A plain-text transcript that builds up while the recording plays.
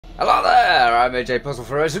Hello there, I'm AJ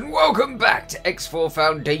PuzzleFerret, and welcome back to X4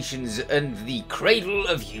 Foundations and the Cradle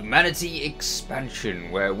of Humanity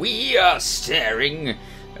expansion, where we are staring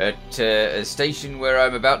at a station where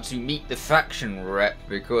I'm about to meet the faction rep,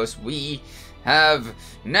 because we have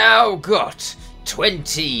now got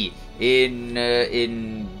 20 in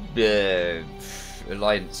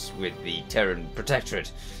alliance with the Terran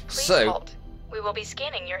Protectorate. Please hold. We will be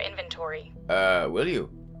scanning your inventory. Will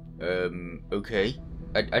you? Okay.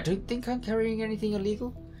 I don't think I'm carrying anything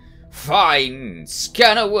illegal. Fine,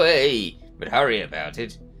 scan away, but hurry about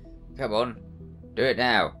it. Come on, do it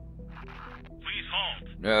now. Please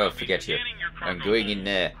hold. No, forget you. I'm going in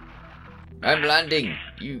there. I'm landing.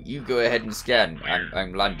 You go ahead and scan.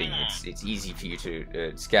 I'm landing. It's easy for you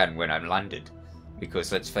to scan when I'm landed,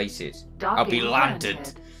 because let's face it, I'll be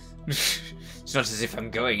landed. It's not as if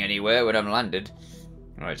I'm going anywhere when I'm landed.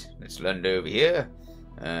 Right, let's land over here.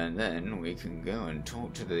 And then we can go and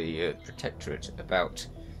talk to the Protectorate about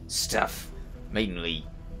stuff, mainly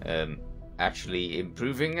actually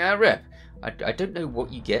improving our rep. I don't know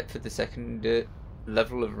what you get for the second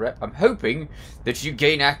level of rep. I'm hoping that you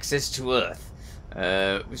gain access to Earth.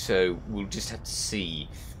 So we'll just have to see.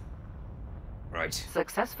 Right.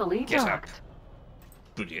 Successfully Get docked. up.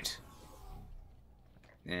 Brilliant.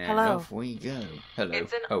 And Hello. off we go. Hello.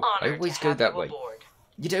 It's an I honor always to go have that you way. aboard.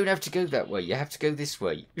 You don't have to go that way. You have to go this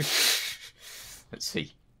way. Let's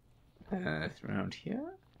see. Around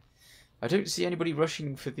here. I don't see anybody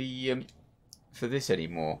rushing for the for this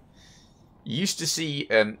anymore. You used to see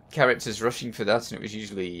characters rushing for that, and it was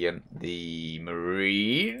usually the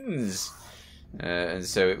Marines. And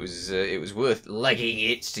so it was worth legging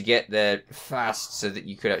it to get there fast, so that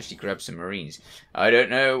you could actually grab some Marines. I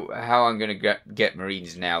don't know how I'm going to get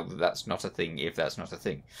Marines now that that's not a thing. If that's not a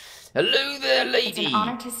thing. Hello there, lady. It's an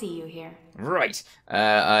honor to see you here. Right,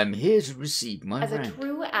 I'm here to receive my As rank. a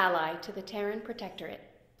true ally to the Terran Protectorate,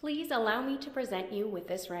 please allow me to present you with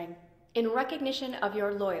this ring. In recognition of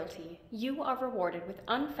your loyalty, you are rewarded with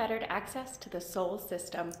unfettered access to the Sol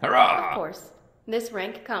system. Hurrah! Of course, this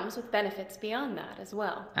rank comes with benefits beyond that as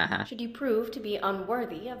well. Should you prove to be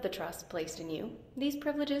unworthy of the trust placed in you, these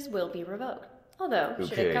privileges will be revoked. Although,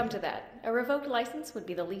 should it come to that, a revoked license would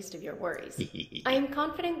be the least of your worries. I am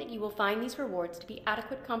confident that you will find these rewards to be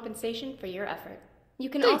adequate compensation for your effort. You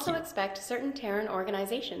can also expect certain Terran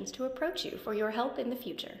organizations to approach you for your help in the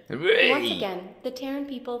future. Hooray! Once again, the Terran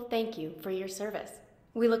people thank you for your service.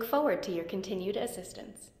 We look forward to your continued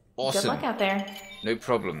assistance. Awesome. Good luck out there. No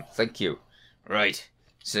problem. Thank you. Right.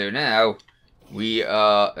 So now we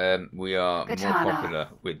are more popular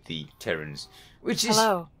with the Terrans, which is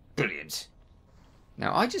brilliant.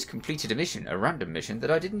 Now, I just completed a mission, a random mission, that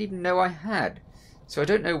I didn't even know I had. So I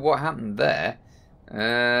don't know what happened there.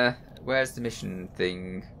 Where's the mission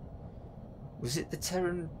thing? Was it the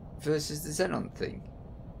Terran versus the Xenon thing?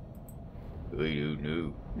 I don't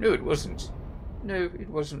know. No, it wasn't. No, it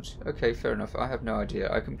wasn't. Okay, fair enough. I have no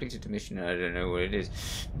idea. I completed a mission and I don't know what it is.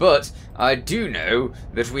 But I do know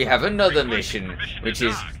that we have another mission, which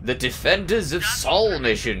is the Defenders of Sol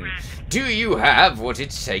mission. Do you have what it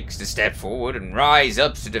takes to step forward and rise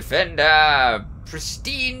up to defend our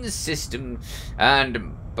pristine system,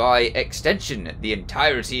 and by extension, the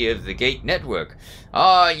entirety of the Gate network?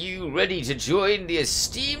 Are you ready to join the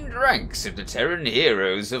esteemed ranks of the Terran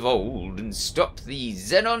heroes of old and stop the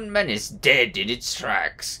Xenon menace dead in its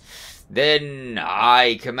tracks? Then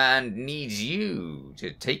High Command needs you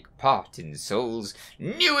to take part in Sol's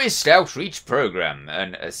newest outreach program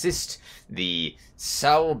and assist the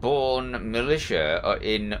Salborn militia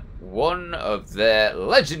in one of their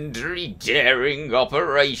legendary daring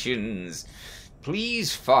operations.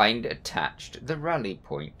 Please find attached the rally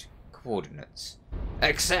point coordinates.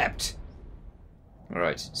 Accept.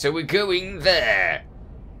 Alright, so we're going there.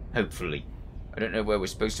 Hopefully. I don't know where we're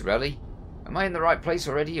supposed to rally. Am I in the right place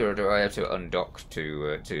already, or do I have to undock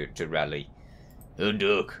to rally?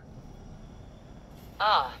 Undock.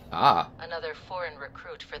 Another foreign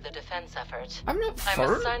recruit for the defense effort. I'm not foreign.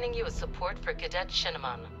 I'm assigning you a support for Cadet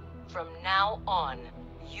Xenon. From now on,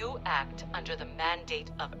 you act under the mandate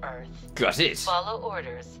of Earth. Got it. Follow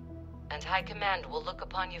orders, and High Command will look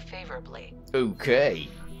upon you favorably. Okay.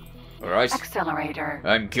 Alright. Accelerator.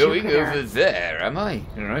 I'm going Jupiter. over there, am I?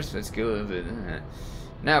 Alright, let's go over there.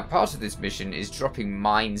 Now, part of this mission is dropping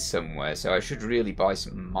mines somewhere, so I should really buy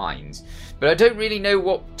some mines. But I don't really know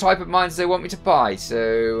what type of mines they want me to buy,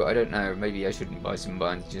 so I don't know. Maybe I shouldn't buy some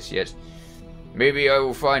mines just yet. Maybe I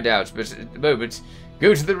will find out, but at the moment,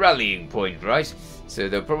 go to the rallying point, right? So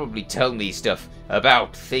they'll probably tell me stuff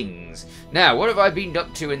about things. Now, what have I been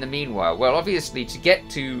up to in the meanwhile? Well, obviously, to get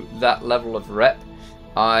to that level of rep,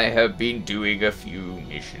 I have been doing a few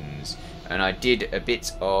missions, and I did a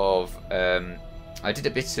bit of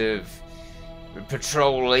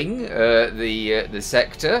patrolling the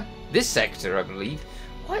sector. This sector, I believe.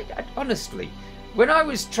 Honestly, when I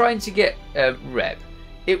was trying to get rep,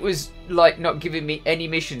 it was like not giving me any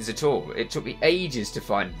missions at all. It took me ages to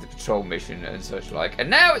find the patrol mission and such like, and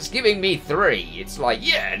now it's giving me 3. It's like,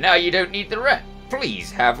 yeah, now you don't need the rep.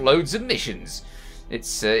 Please have loads of missions.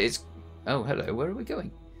 It's oh, hello, where are we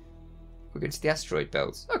going? We're going to the asteroid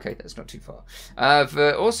belt. Okay, that's not too far. I've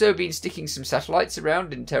also been sticking some satellites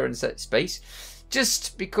around in Terran space,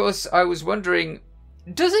 just because I was wondering,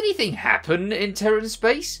 does anything happen in Terran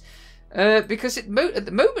space? Because at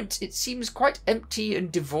the moment it seems quite empty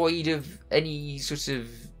and devoid of any sort of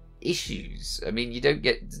issues. I mean, you don't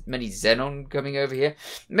get many Xenon coming over here.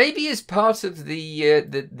 Maybe as part of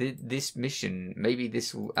this mission, maybe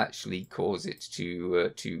this will actually cause it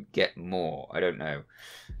to get more. I don't know,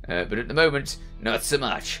 but at the moment, not so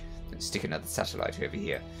much. Let's stick another satellite over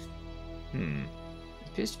here.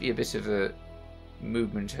 Appears to be a bit of a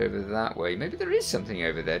movement over that way. Maybe there is something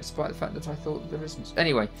over there, despite the fact that I thought there isn't.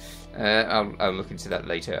 Anyway, I'll look into that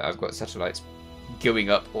later. I've got satellites going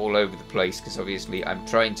up all over the place because obviously I'm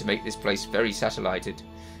trying to make this place very satellited.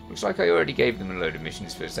 Looks like I already gave them a load of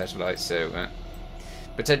missions for satellites, so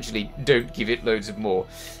potentially don't give it loads of more.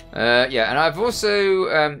 Yeah, and I've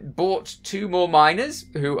also bought 2 more miners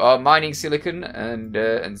who are mining silicon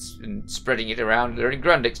and spreading it around. They're in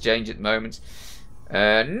Grand Exchange at the moment.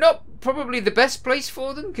 Not probably the best place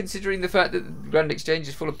for them, considering the fact that the Grand Exchange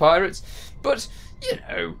is full of pirates, but you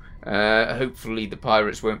know, hopefully the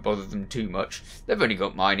pirates won't bother them too much. They've only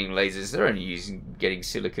got mining lasers. They're only getting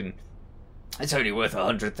silicon. It's only worth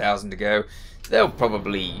 100,000 to go. They'll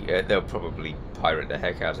probably pirate the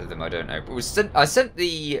heck out of them. I don't know. But I sent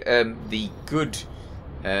the good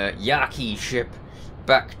Yaki ship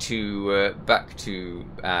back to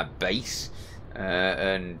our base.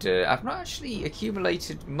 And I've not actually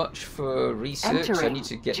accumulated much for research. I need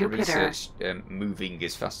to get Jupiter. The research moving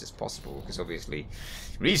as fast as possible, because obviously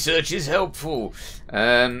research is helpful.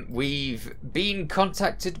 We've been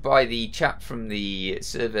contacted by the chap from the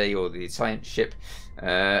survey or the science ship,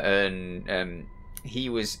 and he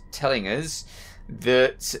was telling us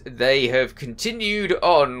that they have continued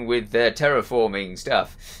on with their terraforming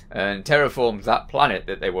stuff and terraformed that planet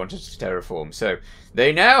that they wanted to terraform. So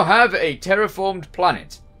they now have a terraformed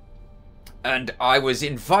planet, and I was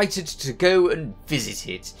invited to go and visit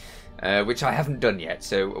it, which I haven't done yet.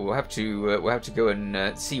 So we'll have to go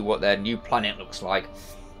and see what their new planet looks like,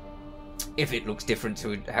 if it looks different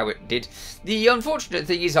to how it did. The unfortunate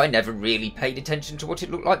thing is I never really paid attention to what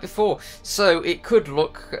it looked like before, so it could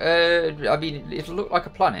look, I mean, it'll look like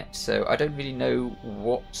a planet, so I don't really know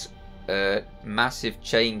what massive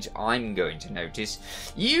change I'm going to notice.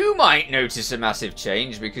 You might notice a massive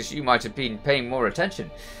change because you might have been paying more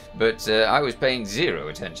attention, but I was paying 0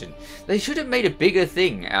 attention. They should have made a bigger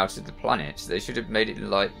thing out of the planet. They should have made it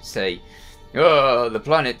like, say, oh, the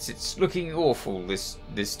planet, it's looking awful this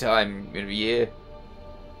time of year.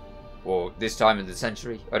 Or this time of the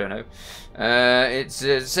century, I don't know.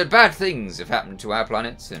 So bad things have happened to our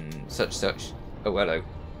planet and such. Oh, hello.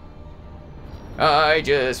 I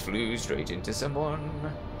just flew straight into someone.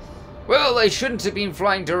 Well, they shouldn't have been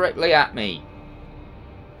flying directly at me.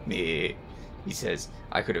 Meh, he says.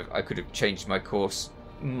 I could have changed my course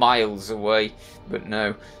miles away, but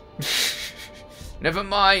no. Never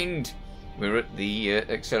mind. We're at the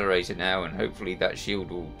accelerator now, and hopefully that shield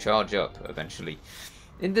will charge up eventually.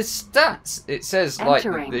 In the stats, it says like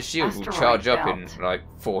the shield will charge up in like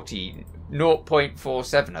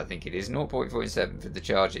 0.47, I think it is, 0.47 for the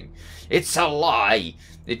charging. It's a lie.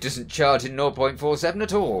 It doesn't charge in 0.47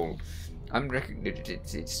 at all. I'm reckoning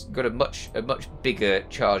it's got a much bigger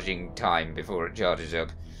charging time before it charges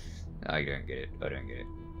up. I don't get it. I don't get it.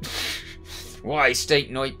 Why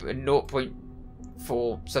state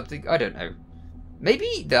 0.4 something? I don't know.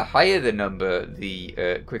 Maybe the higher the number,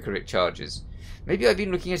 the quicker it charges. Maybe I've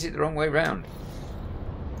been looking at it the wrong way round.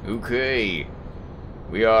 Okay.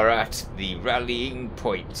 We are at the rallying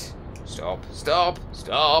point. Stop, stop,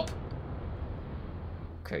 stop.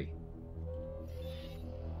 Okay.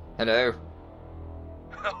 Hello.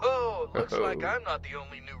 Oh, looks like I'm not the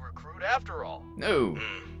only new recruit after all. No.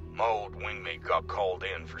 My old wingmate got called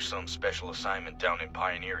in for some special assignment down in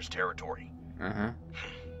Pioneer's territory. Uh-huh.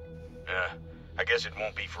 I guess it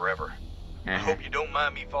won't be forever. I hope you don't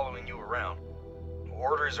mind me following you around.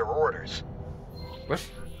 Orders are orders. What?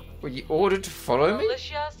 Were you ordered to follow me?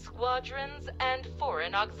 Militia, squadrons, and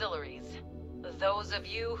foreign auxiliaries. Those of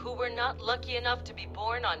you who were not lucky enough to be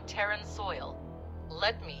born on Terran soil.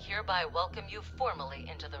 let me hereby welcome you formally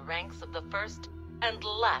into the ranks of the first and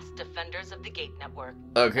last defenders of the Gate Network.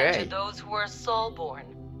 Okay. And to those who are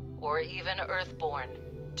Sol-born, or even Earth-born,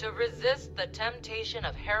 to resist the temptation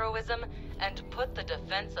of heroism and put the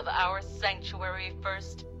defense of our sanctuary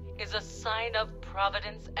first is a sign of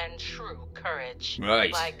providence and true courage.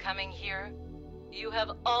 Right. By coming here, you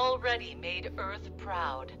have already made Earth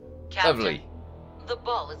proud. Captain, Lovely. The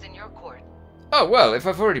ball is in your court. Oh, well, if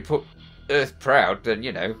I've already put Earth proud, then,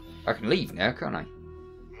 you know, I can leave now, can't I?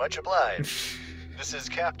 Much obliged. This is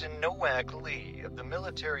Captain Nowak Lee of the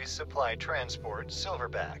Military Supply Transport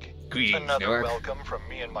Silverback. Greetings, Another Nowak. welcome from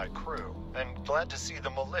me and my crew, and glad to see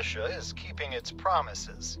the militia is keeping its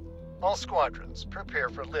promises. All squadrons, prepare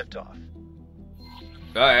for liftoff.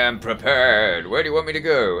 I am prepared. Where do you want me to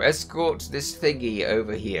go? Escort this thingy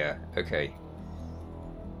over here. Okay.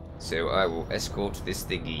 So I will escort this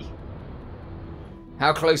thingy.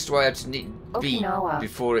 How close do I have to be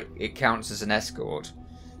before it counts as an escort?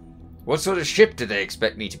 What sort of ship do they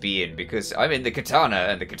expect me to be in? Because I'm in the Katana,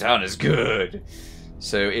 and the Katana's good.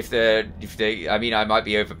 So if they, I mean, I might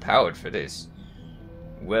be overpowered for this.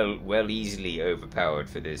 Well, easily overpowered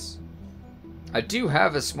for this. I do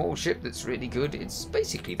have a small ship that's really good. It's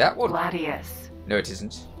basically that one. Gladius. No, it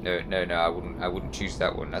isn't. No, I wouldn't choose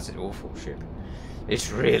that one. That's an awful ship. It's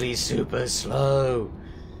really super slow.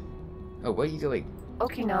 Oh, where are you going?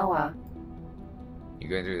 Okinawa. You're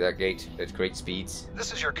going through that gate at great speeds.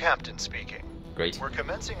 This is your captain speaking. Great. We're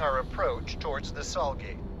commencing our approach towards the Sol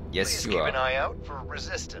Gate. Yes, Please you keep are. an eye out for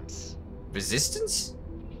resistance. Resistance?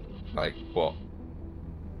 Like what?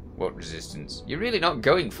 What resistance? You're really not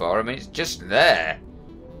going far. I mean, it's just there.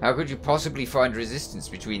 How could you possibly find resistance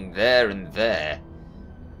between there and there?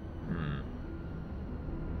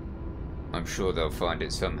 I'm sure they'll find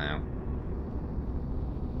it somehow.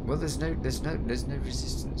 Well, there's no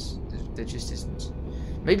resistance. There just isn't.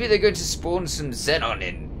 Maybe they're going to spawn some Xenon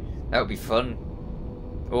in. That would be fun.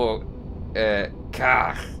 Or,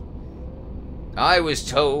 Kar. I was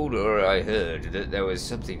told, or I heard, that there was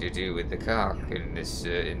something to do with the Kar in this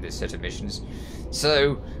set of missions.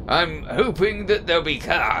 So, I'm hoping that there'll be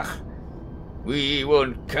Kar. We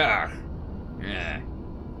want Kar. Yeah.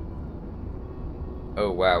 Oh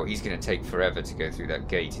wow, he's going to take forever to go through that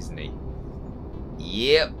gate, isn't he?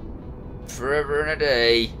 Yep. Forever and a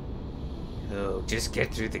day. Oh, just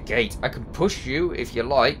get through the gate. I can push you if you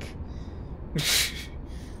like.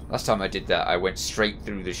 Last time I did that, I went straight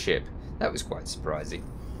through the ship. That was quite surprising.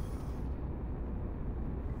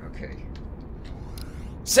 Okay.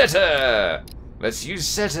 Setter! Let's use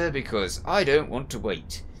Setter because I don't want to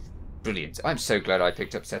wait. Brilliant. I'm so glad I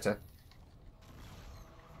picked up Setter.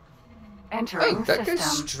 Entering Oh, that system.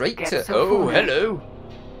 goes straight Get to... so Oh, forward. hello.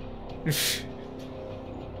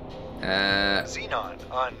 Xenon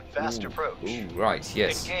on fast approach. Ooh, right,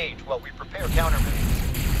 yes. Engage while we prepare countermeasures.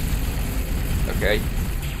 Okay.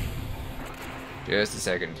 Just a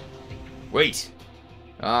second. Wait!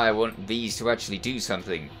 I want these to actually do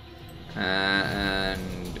something.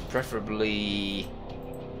 And preferably...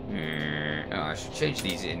 I should change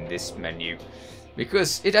these in this menu.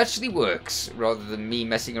 Because it actually works, rather than me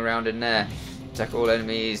messing around in there. Attack all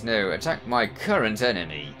enemies. No, attack my current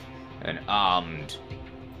enemy. An armed.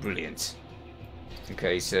 Brilliant.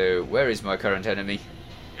 Okay, so where is my current enemy?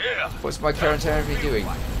 Yeah. What's my current enemy doing?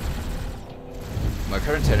 My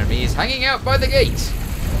current enemy is hanging out by the gate.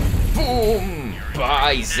 Boom!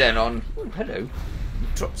 Bye, Xenon. Oh, hello. You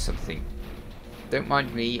dropped something. Don't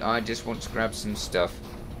mind me, I just want to grab some stuff.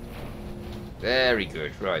 Very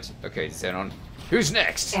good. Right. Okay, Xenon. Who's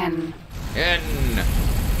next? N. N.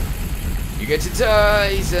 You get to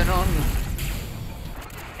die, Xenon.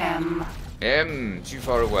 M. M. Too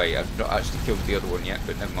far away. I've not actually killed the other one yet,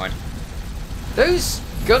 but never mind. Those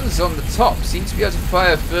guns on the top seem to be able to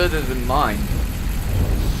fire further than mine,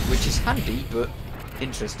 which is handy, but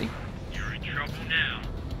interesting. You're in trouble now.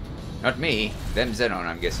 Not me. Them Xenon,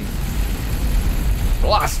 I'm guessing.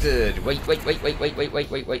 Blasted! Wait.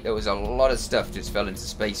 There was a lot of stuff just fell into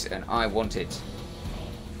space, and I want it.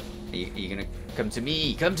 Are you gonna come to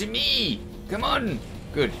me? Come to me! Come on!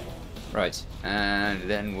 Good. Right. And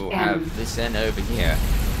then we'll have this N over here.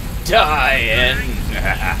 Die, N!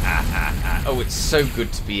 Oh, it's so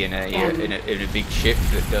good to be in a big ship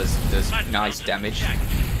that does nice damage.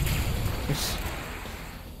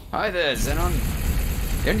 Hi there, Xenon.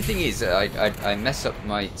 The only thing is, I mess up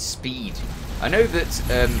my speed. I know that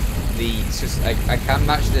I can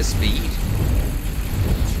match their speed.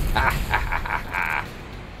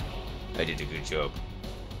 I did a good job.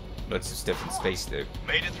 Lots of stuff in space, though.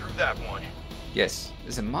 Made it through that one. Yes,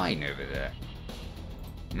 there's a mine over there.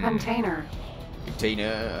 Container.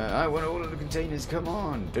 Container. I want all of the containers. Come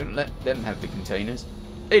on. Don't let them have the containers.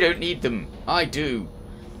 They don't need them. I do.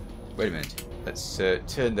 Wait a minute. Let's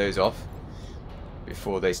turn those off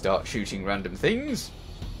before they start shooting random things,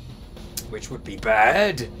 which would be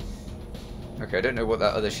bad. Okay, I don't know what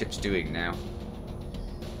that other ship's doing now.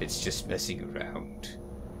 It's just messing around.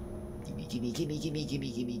 Gimme, gimme, gimme, gimme,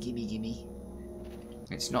 gimme, gimme, gimme, gimme.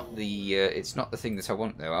 It's not the thing that I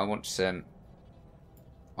want though. I want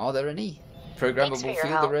Are there any programmable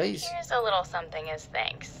field arrays? Here's a little something as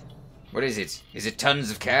thanks. What is it? Is it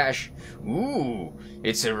tons of cash? Ooh,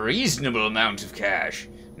 it's a reasonable amount of cash.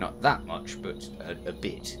 Not that much, but a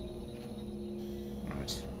bit.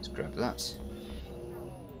 Right, let's grab that.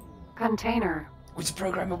 Container. It's a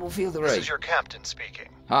programmable field array. This is your captain speaking.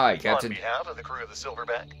 Hi, Captain. On behalf of the crew of the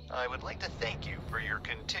Silverback, I would like to thank you for your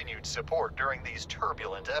continued support during these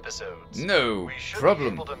turbulent episodes. No we should problem.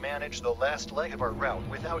 be able to manage the last leg of our route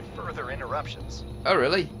without further interruptions. Oh,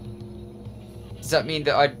 really? Does that mean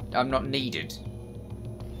that I'm not needed?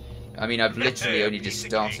 I mean, I've literally only just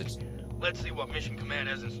started. Let's see what Mission Command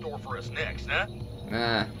has in store for us next, huh?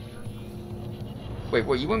 Ah. Wait,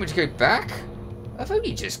 what? You want me to go back? I've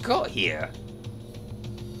only just got here.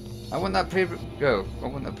 I want that I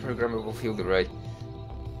want that programmable field array,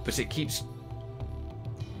 but it keeps.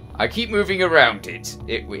 I keep moving around it.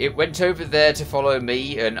 It went over there to follow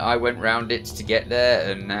me, and I went round it to get there,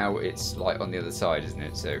 and now it's like on the other side, isn't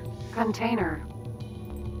it? So. Container.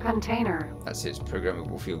 Container. That's it.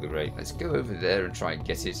 Programmable field array. Let's go over there and try and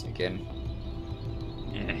get it again.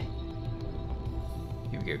 Yeah.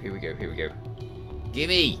 Here we go. Here we go. Here we go.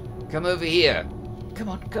 Gimme! Come over here. Come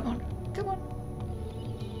on. Come on. Come on.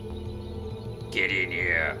 Get in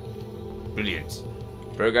here. Brilliant.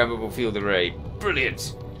 Programmable field array.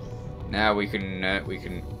 Brilliant. Now we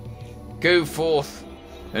can go forth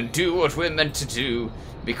and do what we're meant to do,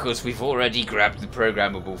 because we've already grabbed the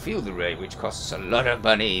programmable field array, which costs a lot of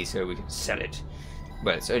money, so we can sell it.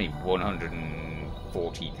 Well, it's only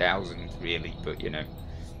 140,000 really, but you know,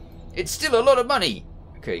 it's still a lot of money.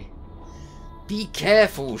 Okay. Be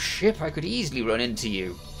careful, ship. I could easily run into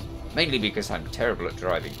you. Mainly because I'm terrible at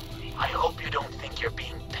driving. I hope you don't think you're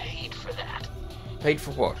being paid for that. Paid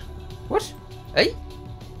for what? What? Hey?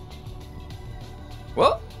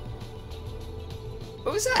 What?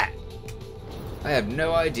 What was that? I have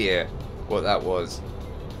no idea what that was.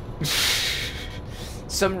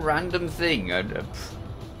 Some random thing.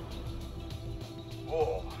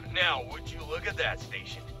 Oh, now would you look at that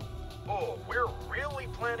station? Oh, we're really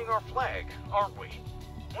planting our flag, aren't we?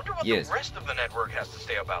 Wonder what the rest of the network has to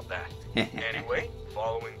say about that. Anyway,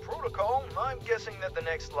 following protocol, I'm guessing that the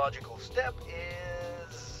next logical step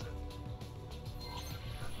is...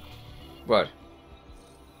 What?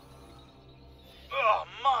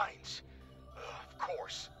 Mines. Of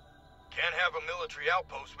course. Can't have a military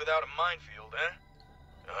outpost without a minefield, eh?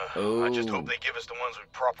 I just hope they give us the ones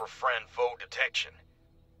with proper friend-foe detection.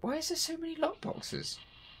 Why is there so many lockboxes?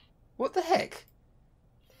 What the heck?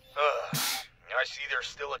 I see they're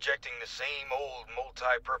still ejecting the same old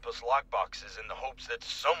multi-purpose lockboxes in the hopes that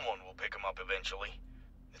someone will pick them up eventually.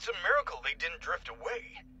 It's a miracle they didn't drift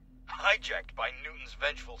away. Hijacked by Newton's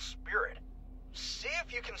vengeful spirit. See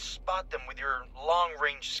if you can spot them with your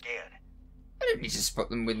long-range scan. I don't need to spot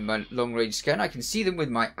them with my long-range scan. I can see them with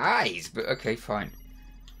my eyes, but okay, fine.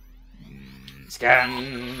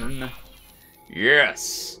 Scan.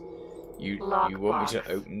 Yes. You want me to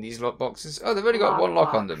open these lockboxes? Oh, they've only got one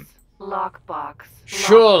lock on them. Lockbox.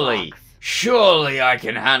 Surely I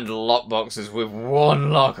can handle lockboxes with one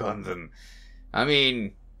lock on them. I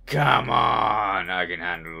mean, come on, I can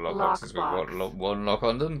handle lockboxes with one lock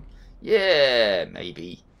on them. Yeah,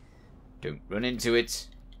 maybe. Don't run into it.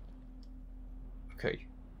 Okay.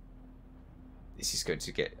 This is going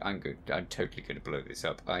to get... I'm totally going to blow this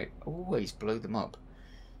up. I always blow them up.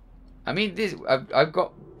 I mean, I've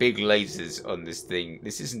got big lasers on this thing.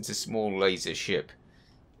 This isn't a small laser ship.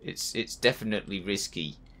 It's definitely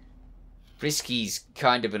risky. Risky's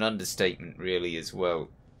kind of an understatement, really, as well.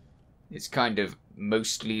 It's kind of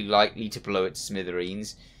mostly likely to blow it to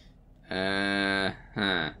smithereens.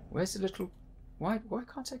 Where's the little... Why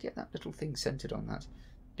can't I get that little thing centered on that?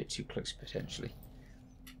 A bit too close, potentially.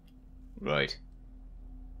 Right.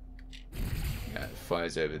 Yeah, the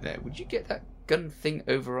fire's over there. Would you get that gun thing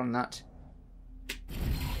over on that?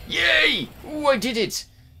 Yay! Ooh, I did it!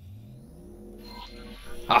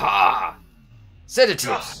 Haha!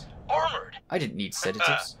 Sedatives! Armored! I didn't need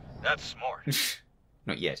sedatives. That's smart.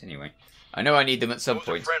 Not yet, anyway. I know I need them at some point.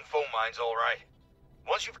 Those are friend-foe mines, all right.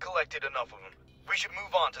 Once you've collected enough of them, we should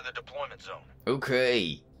move on to the deployment zone.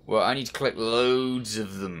 Okay. Well, I need to collect loads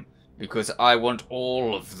of them Because I want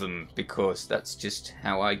all of them. Because that's just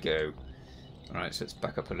how I go. Alright, so let's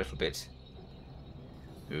back up a little bit.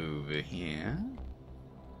 Over here.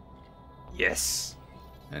 Yes.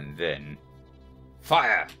 And then...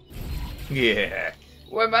 fire! Yeah!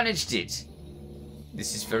 Well, I managed it!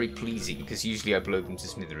 This is very pleasing, because usually I blow them to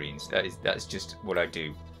smithereens. That's just what I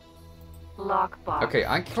do. Lockbox. Okay,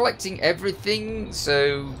 I'm collecting everything,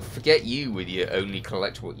 so forget you with your only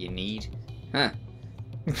collect what you need. Huh.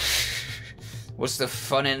 What's the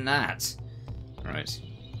fun in that? Right.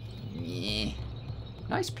 Yeah.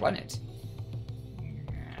 Nice planet.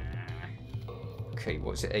 Okay,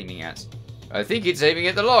 what's it aiming at? I think it's aiming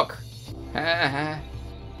at the lock.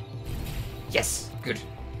 Yes, good.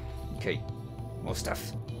 Okay, more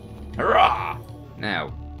stuff. Hurrah!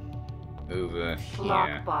 Now, over here.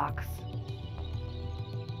 Lockbox.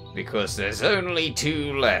 Because there's only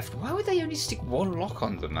 2 left. Why would they only stick 1 lock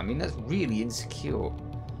on them? I mean, that's really insecure.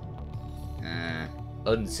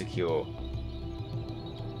 Unsecure.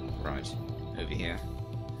 Right, over here.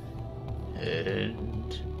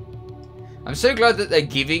 And... I'm so glad that they're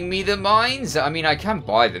giving me the mines. I mean, I can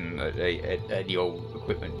buy them at the old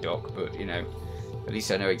equipment dock, but, you know, at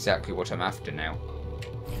least I know exactly what I'm after now.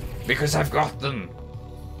 Because I've got them!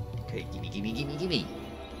 Okay, gimme, gimme, gimme, gimme.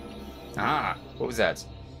 Ah, what was that?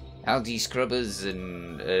 Algae scrubbers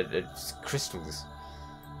and crystals.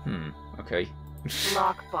 Okay.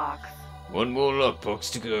 Lockbox. 1 more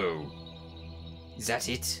lockbox to go. Is that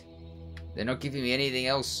it? They're not giving me anything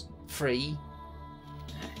else free?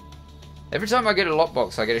 Every time I get a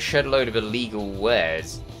lockbox, I get a shed load of illegal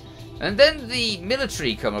wares. And then the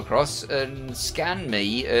military come across and scan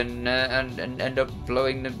me and end up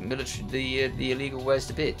blowing the illegal wares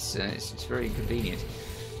to bits. It's very inconvenient.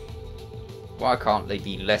 Why can't they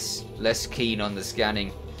be less keen on the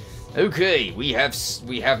scanning? Okay, we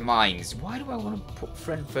have mines. Why do I want to put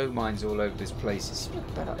friend foe mines all over this place? It's not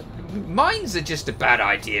a bad idea. Mines are just a bad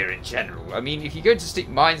idea in general. I mean, if you're going to stick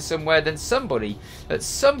mines somewhere, then somebody at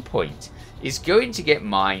some point is going to get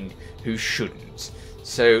mined who shouldn't.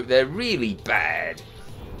 So they're really bad.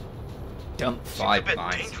 Dump 5 Seems a bit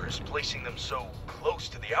mines. dangerous placing them so close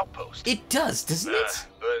to the outpost. It does, doesn't it?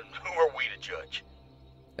 But who are we to judge?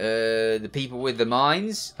 The people with the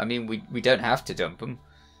mines? I mean, we don't have to dump them.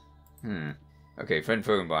 Okay, friend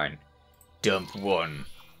phone mine. Dump 1.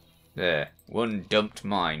 There. 1 dumped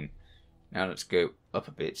mine. Now let's go up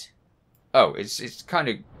a bit. Oh, it's kind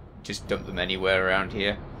of just dump them anywhere around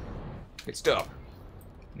here. Good stop.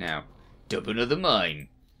 Now, dump another mine.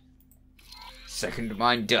 2nd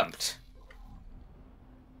mine dumped.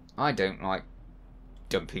 I don't like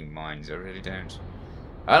dumping mines, I really don't.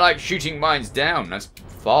 I like shooting mines down, that's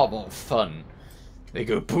far more fun. They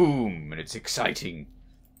go boom, and it's exciting.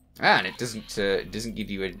 And it doesn't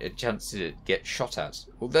give you a chance to get shot at.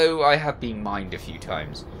 Although I have been mined a few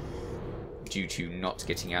times. Due to not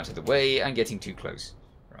getting out of the way and getting too close.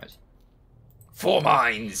 Right. 4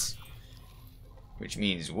 mines! Which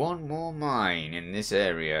means 1 more mine in this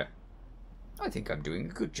area. I think I'm doing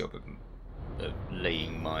a good job of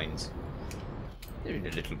laying mines. They're in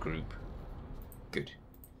a little group. Good.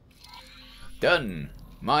 Done!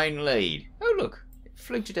 Mine laid. Oh look, it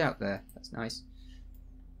floated out there. That's nice.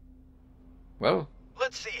 Well,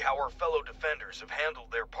 let's see how our fellow defenders have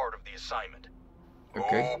handled their part of the assignment.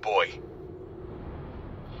 Okay. Oh boy.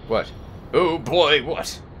 What? Oh boy,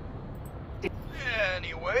 what?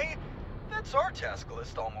 Anyway, that's our task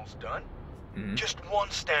list almost done. Just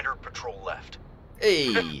 1 standard patrol left.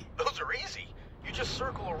 Hey! Those are easy. You just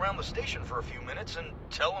circle around the station for a few minutes and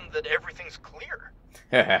tell them that everything's clear.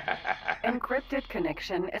 Encrypted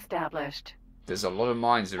connection established. There's a lot of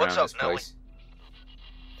mines around this place.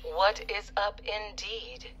 What is up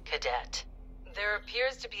indeed, Cadet? There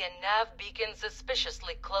appears to be a nav beacon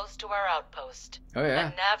suspiciously close to our outpost. Oh yeah? A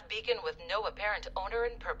nav beacon with no apparent owner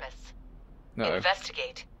and purpose. No.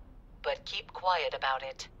 Investigate, but keep quiet about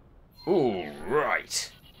it. Ooh,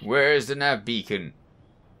 right. Where's the nav beacon?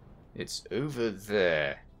 It's over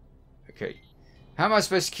there. Okay. How am I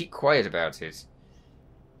supposed to keep quiet about it?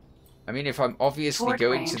 I mean, if I'm obviously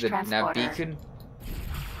going to the nav beacon...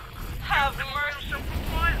 Have mercy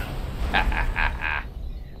upon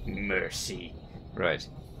Mercy. Right.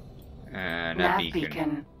 Nav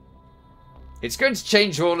beacon. It's going to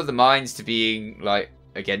change all of the mines to being, like,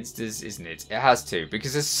 against us, isn't it? It has to,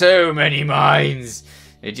 because there's so many mines.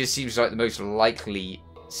 It just seems like the most likely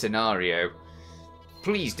scenario.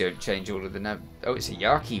 Please don't change all of the nav... Oh, it's a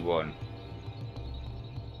Yaki one.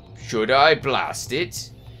 Should I blast it?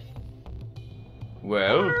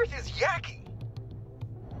 Well... What on earth is Yaki?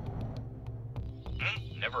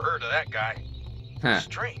 Never heard of that guy. Huh.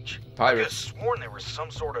 Strange. Pirate. I could have sworn there was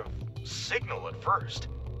some sort of signal at first.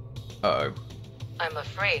 Uh-oh. I'm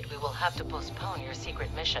afraid we will have to postpone your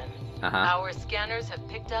secret mission. Uh-huh. Our scanners have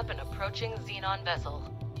picked up an approaching Xenon vessel.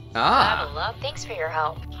 Ah. Saddle up. Thanks for your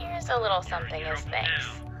help. Here's a little something as thanks.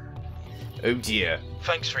 Oh dear.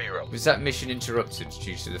 Thanks for your help. Was that mission interrupted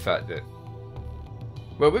due to the fact that...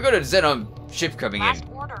 Well, we've got a Xenon ship coming in. Last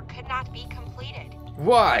order could not be completed.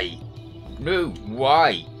 Why? No,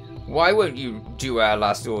 why? Why won't you do our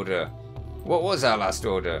last order? What was our last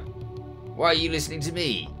order? Why are you listening to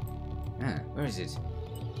me? Ah, where is it?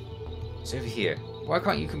 It's over here. Why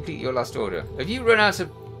can't you complete your last order? Have you run out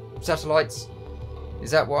of satellites?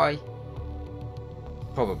 Is that why?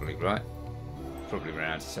 Probably, right? Probably run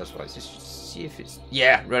out of satellites. Just see if it's...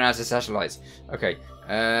 Yeah, run out of satellites. Okay,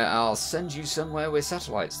 I'll send you somewhere with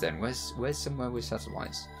satellites then. Where's somewhere with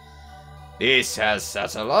satellites? This has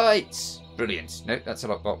satellites! Brilliant. Nope, that's a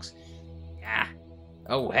lockbox. Ah.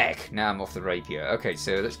 Oh, heck. Now I'm off the rapier. Okay,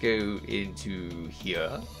 so let's go into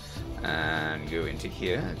here. And go into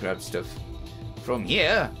here. Grab stuff from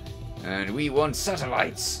here. And we want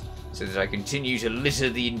satellites. So that I continue to litter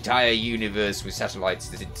the entire universe with satellites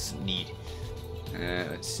that it doesn't need.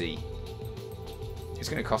 Let's see. It's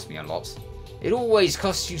going to cost me a lot. It always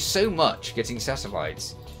costs you so much getting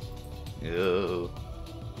satellites. Oh,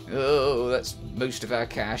 that's most of our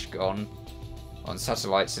cash gone on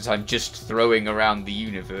satellites that I'm just throwing around the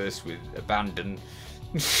universe with abandon.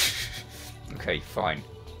 Okay, fine.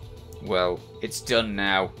 Well, it's done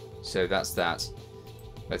now, so that's that.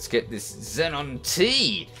 Let's get this Xenon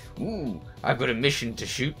T. Ooh, I've got a mission to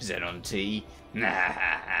shoot Xenon T.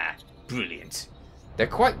 Brilliant. They're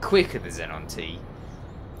quite quick at the Xenon T.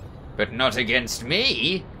 But not against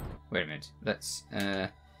me. Wait a minute. Let's,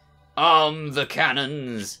 arm the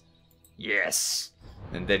cannons. Yes.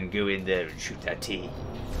 And then go in there and shoot that T.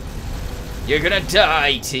 You're gonna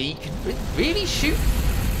die, T. Can you really shoot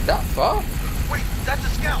that far? Wait, that's a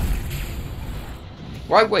scout.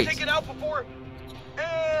 Why wait? Take it out before...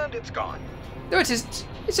 And it's gone. No, it isn't.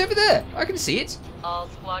 It's over there. I can see it. All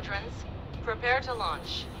squadrons, prepare to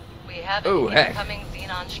launch. We have Oh, an heck. incoming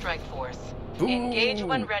Xenon strike force. Ooh. Engage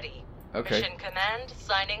when ready. Okay. Mission command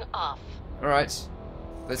signing off. Alright.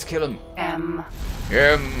 Let's kill him. M.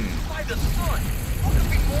 By the sun! What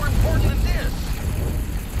could be more important than this?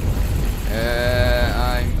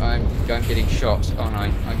 I'm getting shot, aren't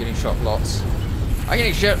I? I'm getting shot lots. I'm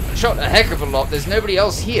getting shot a heck of a lot. There's nobody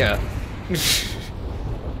else here.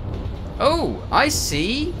 Oh, I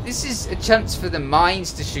see. This is a chance for the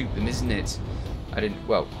mines to shoot them, isn't it? I didn't...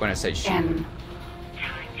 Well, when I say shoot them,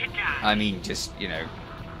 I mean just, you know,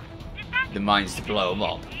 the mines to blow them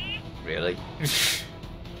up. Really?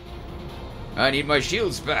 I need my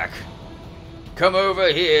shields back. Come over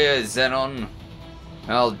here, Xenon.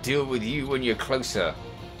 I'll deal with you when you're closer.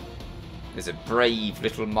 There's a brave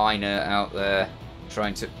little miner out there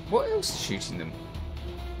trying to... What else is shooting them?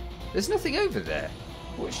 There's nothing over there.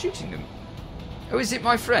 What's shooting them? Oh, is it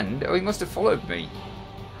my friend? Oh, he must have followed me.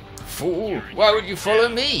 Fool! Why would you follow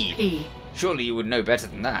me? E. Surely you would know better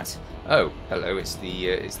than that. Oh, hello. It's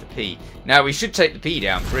the P. Now we should take the P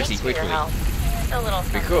down pretty Thanks quickly. For your help. Here's a little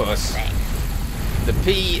something Because as thanks. the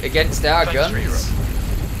P against our Thanks,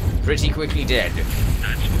 guns, pretty quickly dead.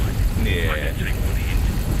 Yeah.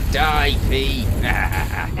 Die, P.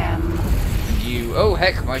 M. You. Oh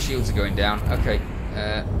heck, my shields are going down. Okay.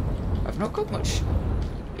 I've not got much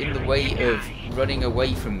in the way of running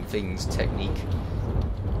away from things technique.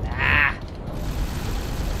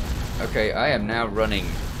 Okay, I am now running.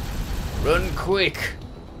 Run quick.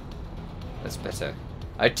 That's better.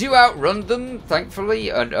 I do outrun them, thankfully,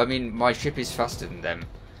 and I mean my ship is faster than them.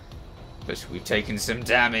 But we've taken some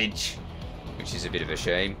damage, which is a bit of a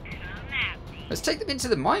shame. Let's take them into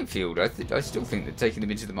the minefield. I still think that taking them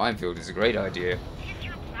into the minefield is a great idea.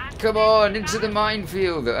 Come on, into the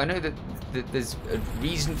minefield. I know that there's a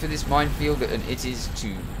reason for this minefield, and it is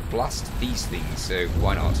to blast these things, so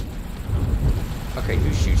why not? Okay,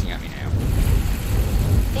 who's shooting at me now?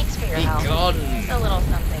 Thanks for your Be help. gone. Here's a little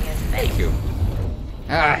something as thanks. Thank you.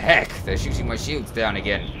 Ah, heck! They're shooting my shields down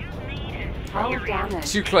again. Hull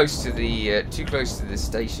damage. Too close to the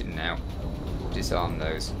station now. Disarm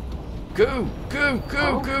those. Go, go,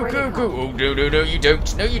 go, go, go, go! Oh no, no, no! You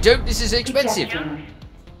don't! No, you don't! This is expensive. Ejecting.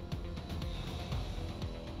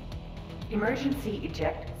 Emergency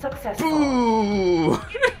eject successful. Boo!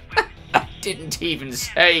 I didn't even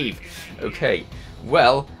save. Okay,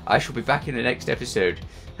 well, I shall be back in the next episode.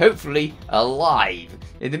 Hopefully, alive.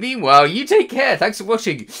 In the meanwhile, you take care. Thanks for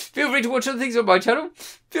watching. Feel free to watch other things on my channel.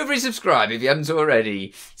 Feel free to subscribe if you haven't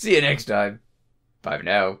already. See you next time. Bye for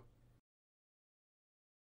now.